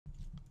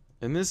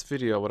In this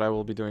video, what I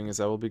will be doing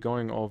is I will be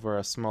going over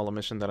a small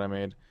omission that I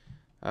made,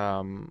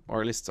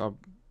 or at least a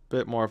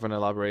bit more of an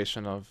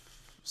elaboration of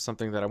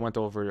something that I went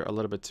over a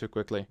little bit too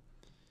quickly.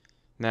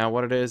 Now,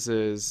 what it is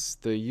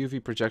the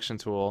UV projection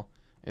tool.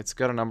 It's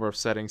got a number of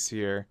settings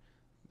here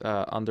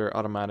under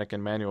automatic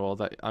and manual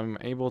that I'm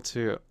able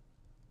to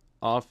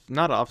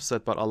not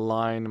offset, but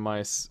align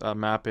my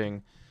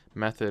mapping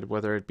method,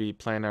 whether it be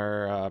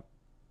planar,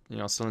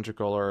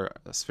 cylindrical or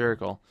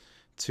spherical,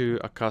 to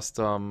a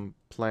custom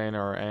plane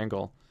or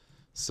angle.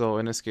 So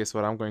in this case,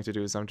 what I'm going to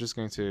do is I'm just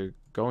going to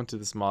go into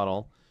this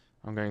model.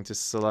 I'm going to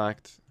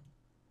select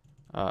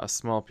a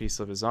small piece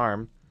of his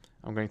arm.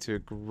 I'm going to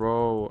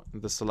grow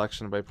the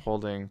selection by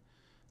holding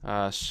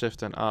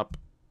shift and up,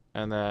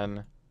 and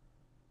then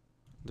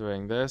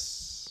doing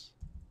this.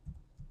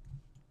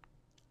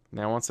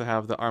 Now once I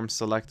have the arm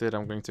selected,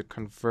 I'm going to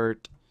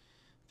convert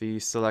the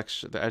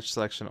edge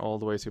selection all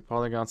the way to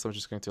polygon. So I'm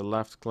just going to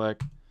left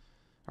click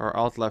or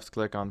alt left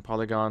click on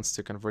polygons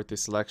to convert the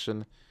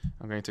selection.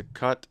 I'm going to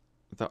cut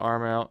the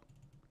arm out.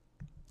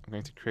 I'm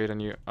going to create a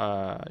new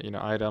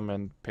item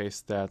and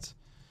paste that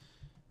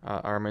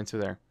arm into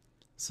there.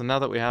 So now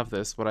that we have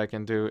this, what I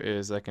can do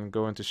is I can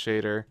go into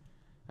shader.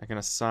 I can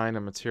assign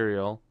a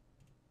material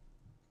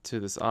to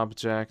this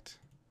object,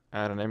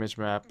 add an image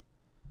map,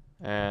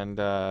 and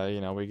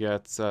we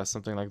get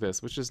something like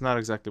this, which is not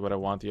exactly what I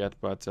want yet,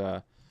 but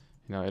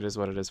it is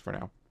what it is for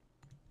now.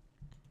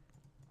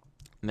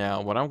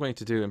 Now, what I'm going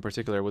to do in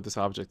particular with this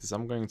object is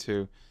I'm going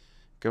to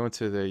go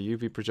into the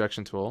UV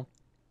projection tool.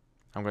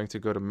 I'm going to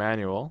go to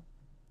manual.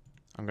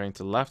 I'm going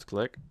to left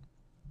click,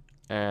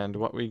 and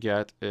what we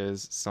get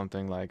is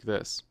something like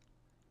this.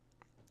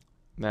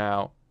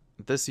 Now,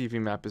 this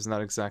UV map is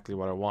not exactly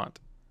what I want,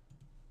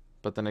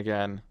 but then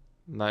again,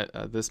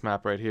 this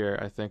map right here,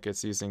 I think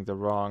it's using the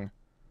wrong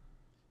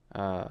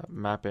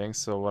mapping.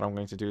 So what I'm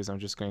going to do is I'm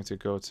just going to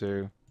go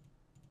to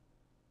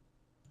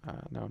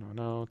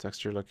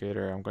texture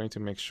locator. I'm going to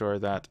make sure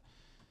that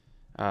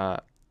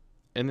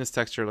in this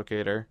texture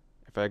locator,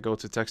 if I go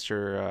to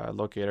texture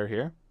locator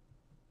here,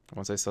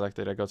 once I select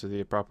it, I go to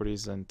the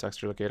properties and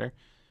texture locator.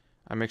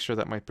 I make sure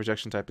that my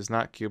projection type is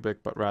not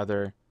cubic, but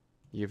rather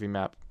UV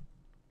map.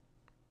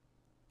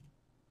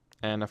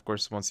 And of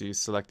course, once you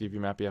select UV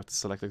map, you have to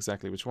select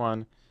exactly which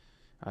one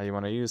you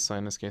want to use. So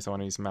in this case, I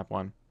want to use map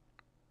 1.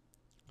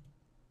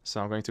 So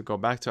I'm going to go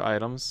back to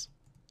items.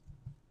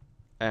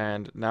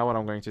 And now what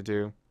I'm going to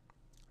do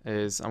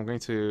is I'm going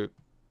to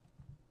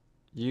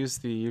use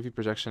the UV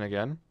projection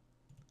again,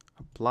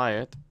 apply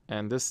it,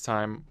 and this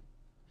time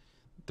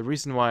the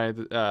reason why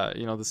this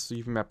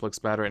UV map looks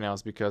bad right now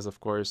is because,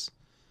 of course,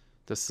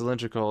 the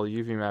cylindrical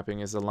UV mapping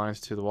is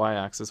aligned to the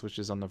y-axis, which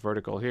is on the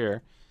vertical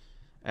here,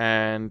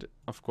 and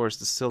of course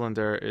the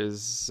cylinder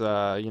is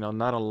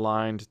not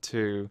aligned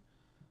to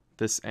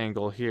this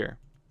angle here.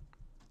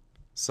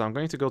 So I'm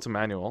going to go to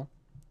manual,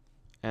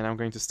 and I'm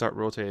going to start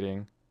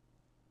rotating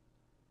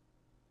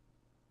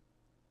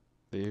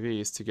the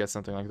UVs to get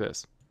something like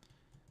this.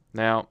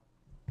 Now,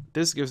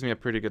 this gives me a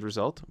pretty good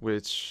result,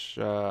 which,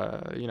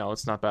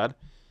 it's not bad.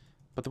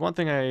 But the one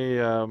thing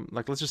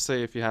let's just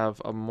say if you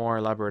have a more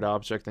elaborate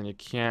object and you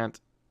can't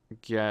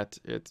get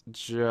it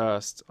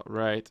just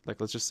right, like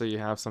let's just say you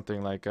have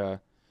something like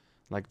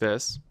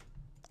this,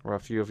 or a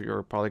few of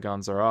your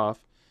polygons are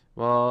off,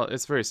 well,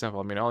 it's very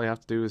simple. I mean, all you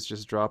have to do is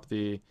just drop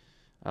the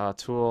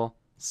tool,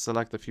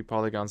 select the few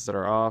polygons that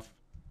are off,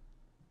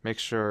 make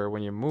sure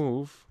when you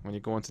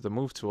go into the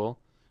move tool,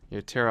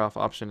 your tear off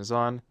option is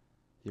on,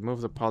 you move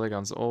the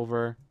polygons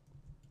over,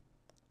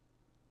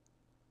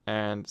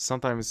 and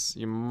sometimes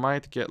you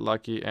might get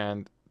lucky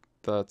and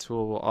the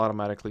tool will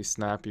automatically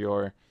snap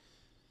your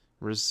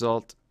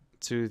result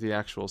to the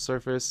actual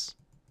surface,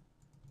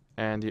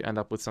 and you end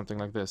up with something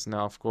like this.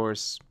 Now, of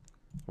course,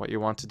 what you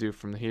want to do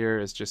from here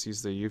is just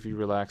use the UV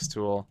relax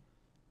tool,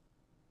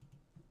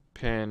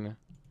 pin,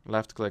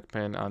 left click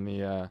pin on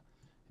the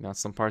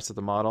some parts of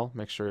the model,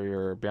 make sure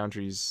your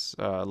boundaries,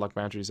 lock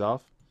boundaries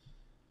off.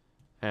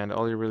 And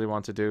all you really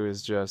want to do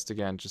is just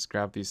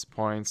grab these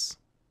points,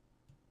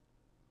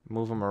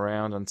 move them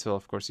around until,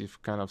 of course,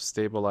 you've kind of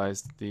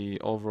stabilized the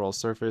overall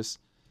surface.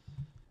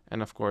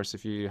 And of course,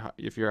 if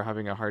you're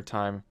having a hard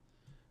time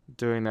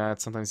doing that,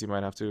 sometimes you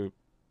might have to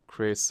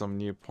create some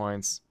new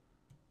points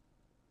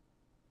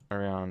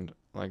around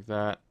like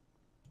that.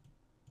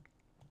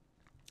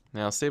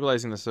 Now,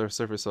 stabilizing the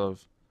surface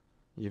of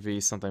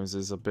UV sometimes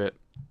is a bit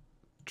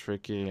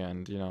tricky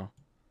and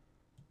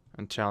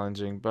and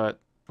challenging, but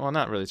well,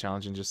 not really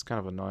challenging, just kind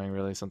of annoying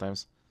really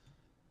sometimes.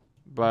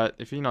 But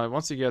if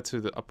once you get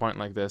to a point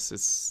like this,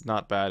 it's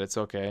not bad, it's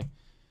okay.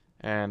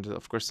 And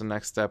of course, the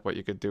next step, what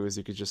you could do is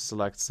you could just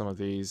select some of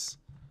these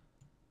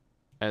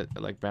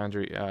like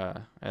boundary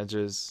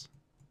edges,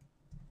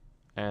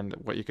 and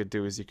what you could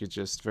do is you could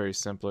just very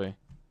simply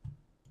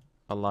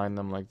align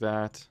them like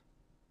that,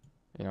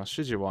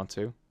 should you want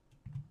to.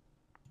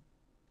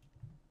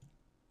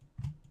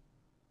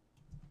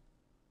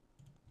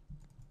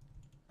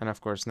 And of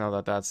course, now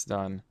that that's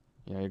done,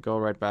 you go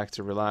right back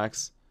to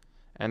relax.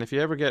 And if you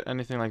ever get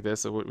anything like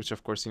this, which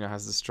of course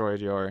has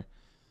destroyed your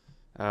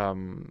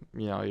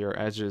you know, your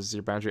edges,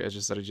 your boundary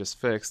edges that I just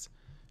fixed,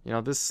 you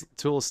know, this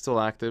tool is still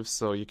active,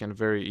 so you can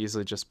very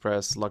easily just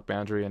press lock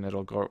boundary and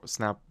it'll go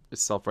snap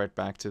itself right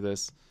back to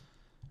this.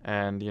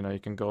 And, you know, you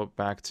can go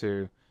back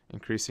to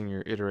increasing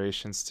your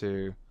iterations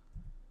to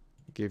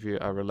give you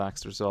a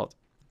relaxed result.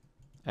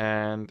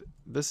 And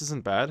this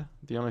isn't bad.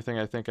 The only thing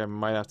I think I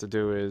might have to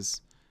do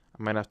is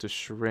I might have to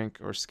shrink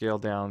or scale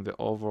down the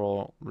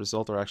overall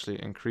result, or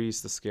actually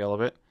increase the scale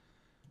of it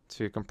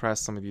to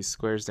compress some of these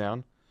squares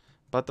down.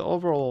 But the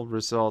overall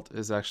result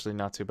is actually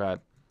not too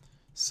bad.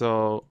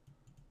 So,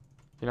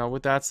 you know,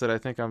 with that said, I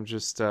think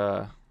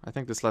I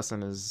think this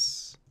lesson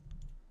is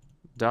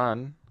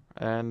done.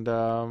 And,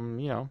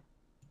 you know,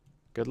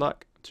 good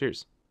luck.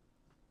 Cheers.